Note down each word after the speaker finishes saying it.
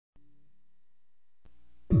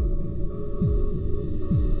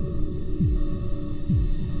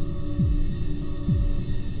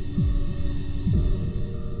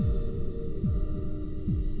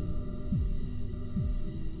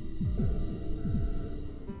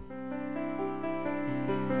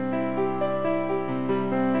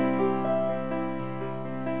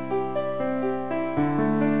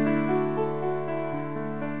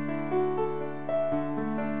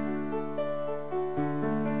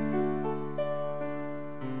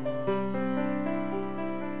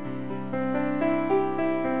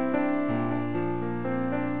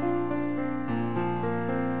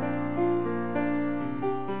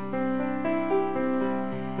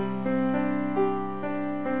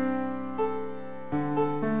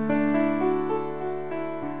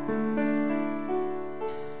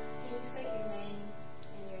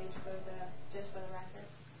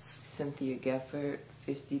Stafford,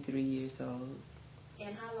 53 years old.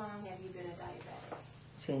 And how long have you been a diabetic?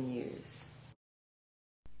 10 years.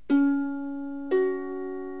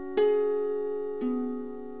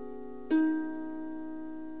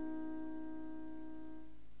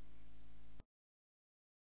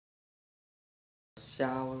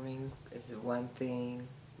 Showering is one thing.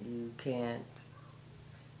 You can't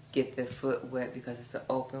get the foot wet because it's an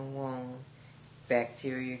open wound.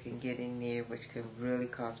 Bacteria can get in there, which can really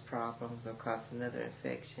cause problems or cause another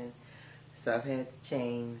infection. So I've had to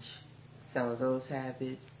change some of those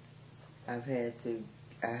habits. I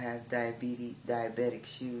have diabetic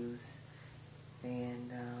shoes,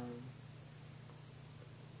 and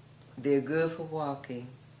they're good for walking.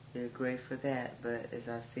 They're great for that, but as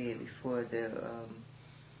I've said before, the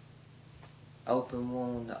open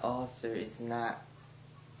wound, the ulcer, is not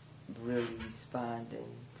really responding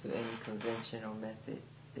to any conventional method,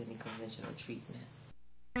 any conventional treatment.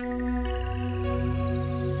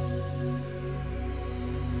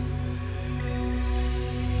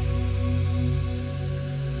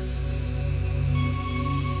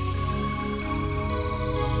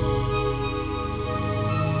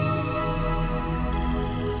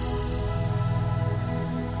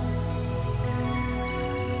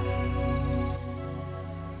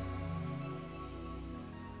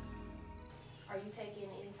 Are you taking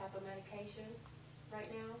any type of medication right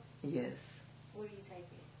now? Yes. What are you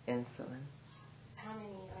taking? Insulin. How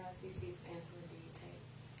many cc's of insulin do you take?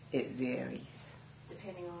 It varies.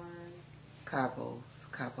 Depending on?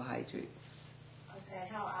 Carbohydrates. Okay,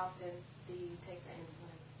 how often do you take the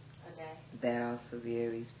insulin a day? That also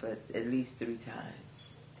varies, but at least 3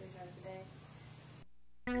 times. 3 times a day?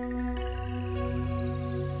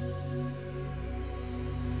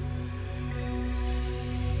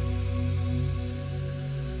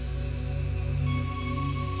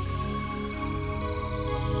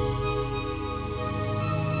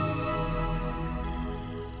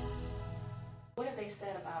 What have they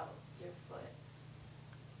said about your foot?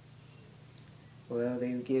 Well,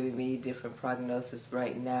 they've given me different prognosis.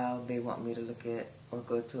 Right now, they want me to look at or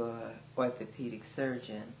go to an orthopedic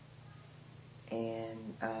surgeon.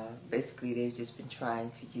 And basically, they've just been trying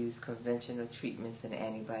to use conventional treatments and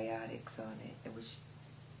antibiotics on it, which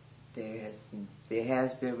there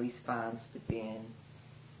has been response, but then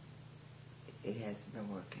it hasn't been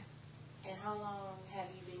working. And how long have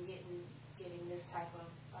you been getting this type of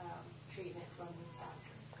treatment from these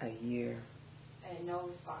doctors? A year. And no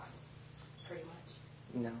response, pretty much?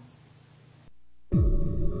 No.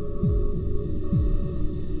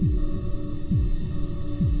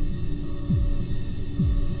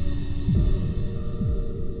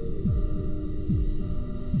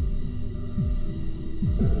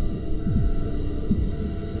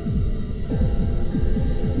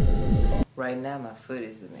 Right now, my foot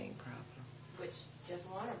is the main problem. Which, just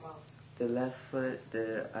one or both? The left foot,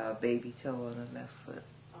 the baby toe on the left foot.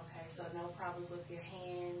 Okay, so no problems with your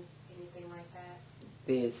hands, anything like that?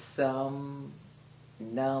 There's some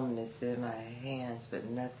numbness in my hands, but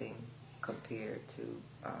nothing compared to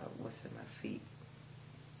what's in my feet.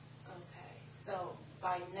 Okay, so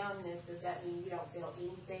by numbness, does that mean you don't feel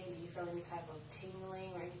anything? Do you feel any type of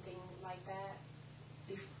tingling or anything like that?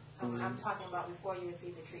 I'm talking about before you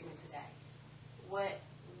received the treatment today. What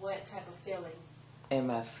type of feeling? In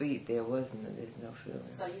my feet, there's no feeling.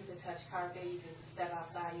 So you can touch carpet, you can step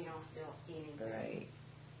outside, you don't feel anything. Right.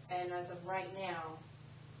 And as of right now,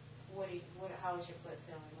 how is your foot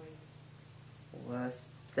feeling? Well,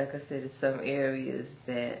 like I said, there's some areas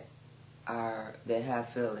that have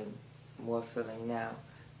more feeling now.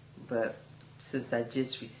 But since I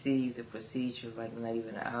just received the procedure, like not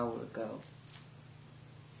even an hour ago,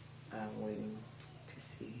 I'm waiting to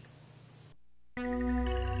see.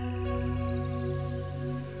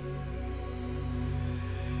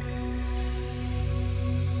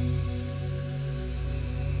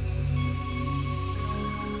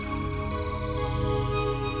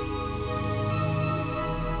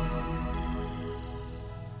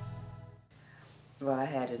 Well, I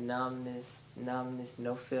had a numbness,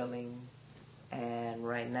 no feeling, and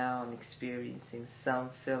right now I'm experiencing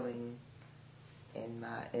some feeling in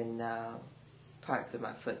parts of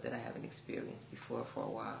my foot that I haven't experienced before for a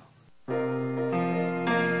while.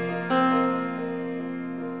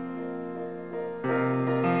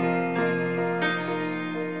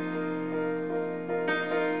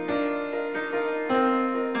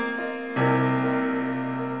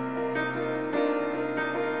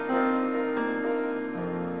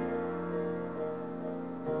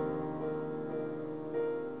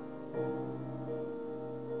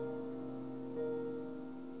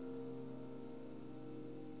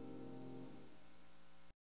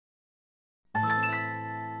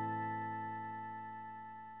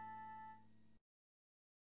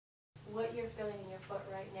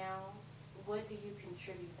 right now, what do you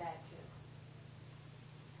contribute that to?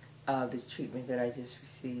 The treatment that I just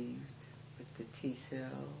received with the T-cell.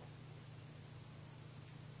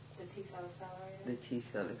 The T-cell Accelerator? The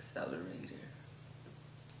T-cell Accelerator.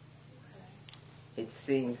 Okay. It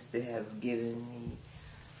seems to have given me,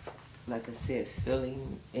 like I said,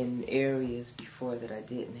 filling in areas before that I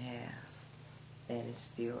didn't have. And it's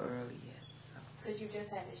still early yet, so. Because you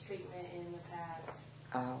just had this treatment in the past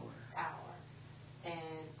hour. And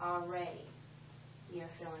already you're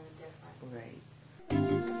feeling the difference. Right.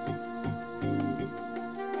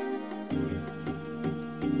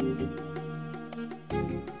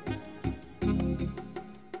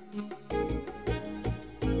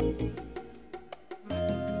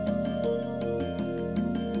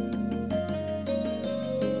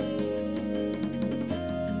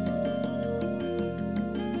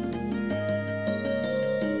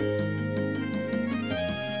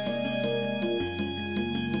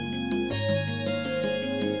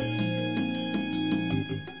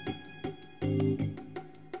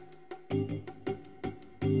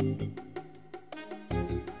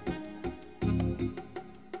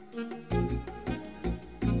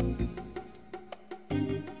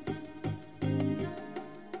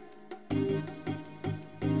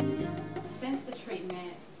 Since the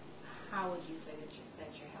treatment, how would you say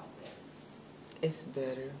that your health is? It's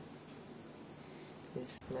better.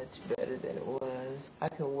 It's much better than it was. I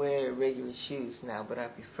can wear regular shoes now, but I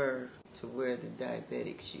prefer to wear the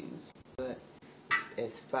diabetic shoes. But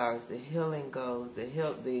as far as the healing goes, the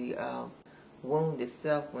wound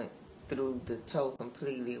itself went through the toe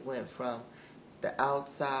completely. It went from the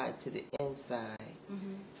outside to the inside.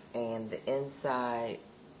 Mm-hmm. And the inside,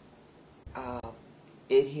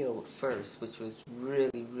 it healed first, which was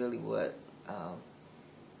really, really what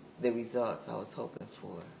the results I was hoping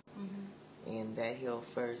for. Mm-hmm. And that healed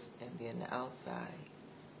first, and then the outside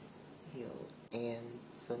healed. And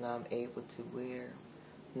so now I'm able to wear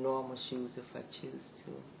normal shoes if I choose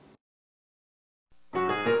to.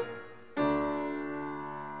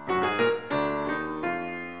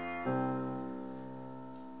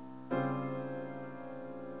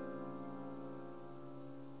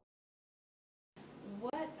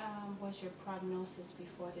 What was your prognosis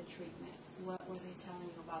before the treatment? What were they telling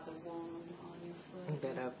you about the wound on your foot?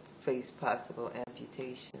 That I faced possible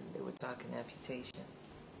amputation. They were talking amputation.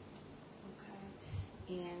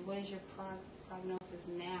 Okay. And what is your prognosis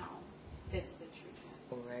now since the treatment?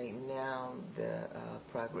 Right now, the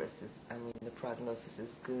prognosis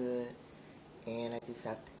is good, and I just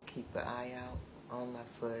have to keep an eye out on my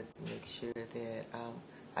foot, make sure that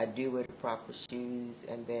I do wear the proper shoes,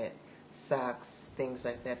 and that socks, things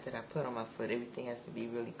like that I put on my foot, everything has to be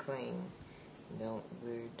really clean. Don't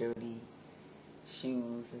wear dirty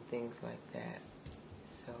shoes and things like that.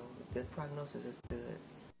 So the prognosis is good.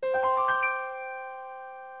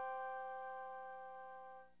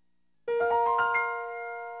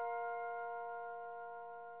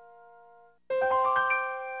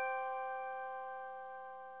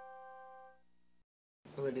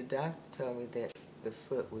 Well, the doctor told me that the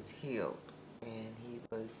foot was healed, and he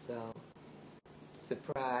was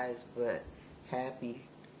surprised but happy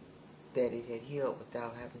that it had healed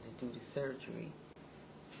without having to do the surgery.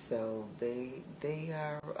 So they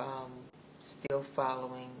are still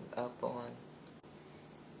following up on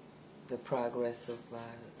the progress of my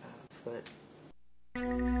foot.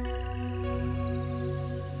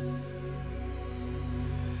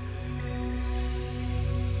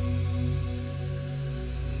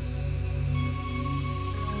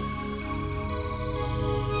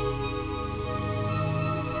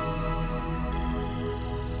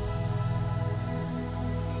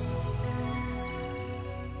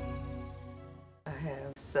 I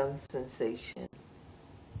have some sensation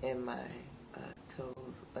in my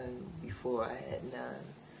toes, and before I had none.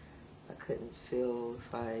 I couldn't feel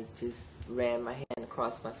if I just ran my hand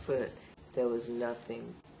across my foot. There was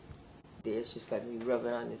nothing there. It's just like me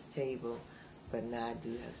rubbing on this table, but now I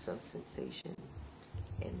do have some sensation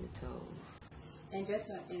in the toes. And just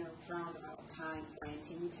in a roundabout time frame,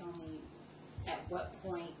 can you tell me at what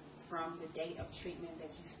point from the date of treatment that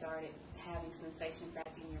you started having sensation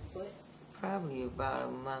back in your foot? Probably about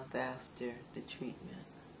a month after the treatment.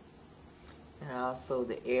 And also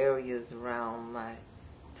the areas around my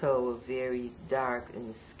toe are very dark, and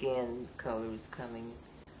the skin color is coming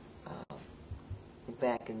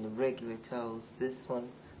back in the regular toes. This one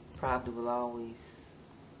probably will always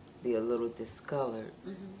be a little discolored,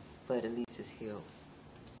 but at least it's healed.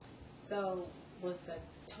 So was the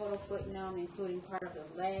total foot numb including part of the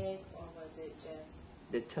leg, or was it just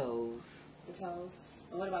the toes? The toes.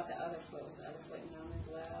 And what about the other foot? Was the other foot numb as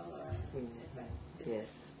well, or is that?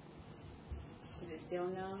 Yes. Is it still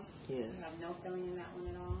no? Yes. You have no feeling in that one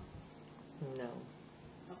at all? No.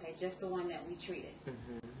 Okay, just the one that we treated.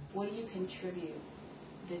 Mm-hmm. What do you contribute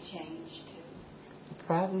the change to?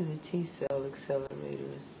 Probably the T-cell Accelerator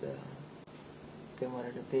has been one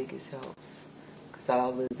of the biggest helps. Because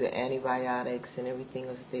all of the antibiotics and everything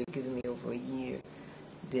else that they've given me over a year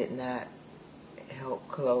did not help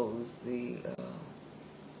close that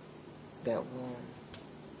wound.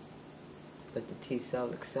 But the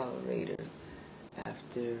T-cell Accelerator,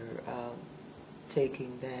 after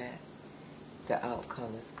taking that, the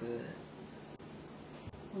outcome is good.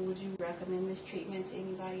 Would you recommend this treatment to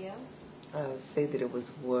anybody else? I would say that it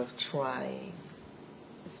was worth trying,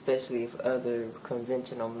 especially if other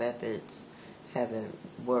conventional methods haven't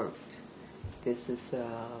worked. This is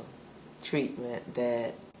a treatment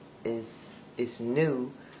that is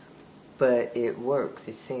new, but it works.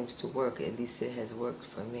 It seems to work. At least it has worked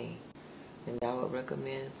for me. And I would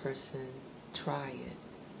recommend a person try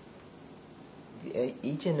it.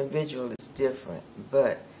 Each individual is different,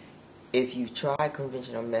 but if you try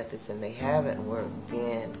conventional methods and they haven't worked,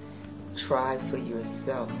 then try for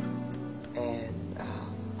yourself. And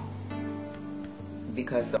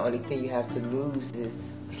because the only thing you have to lose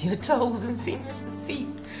is your toes and fingers and feet.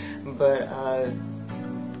 But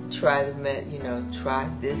try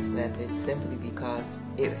this method simply because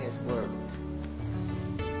it has worked.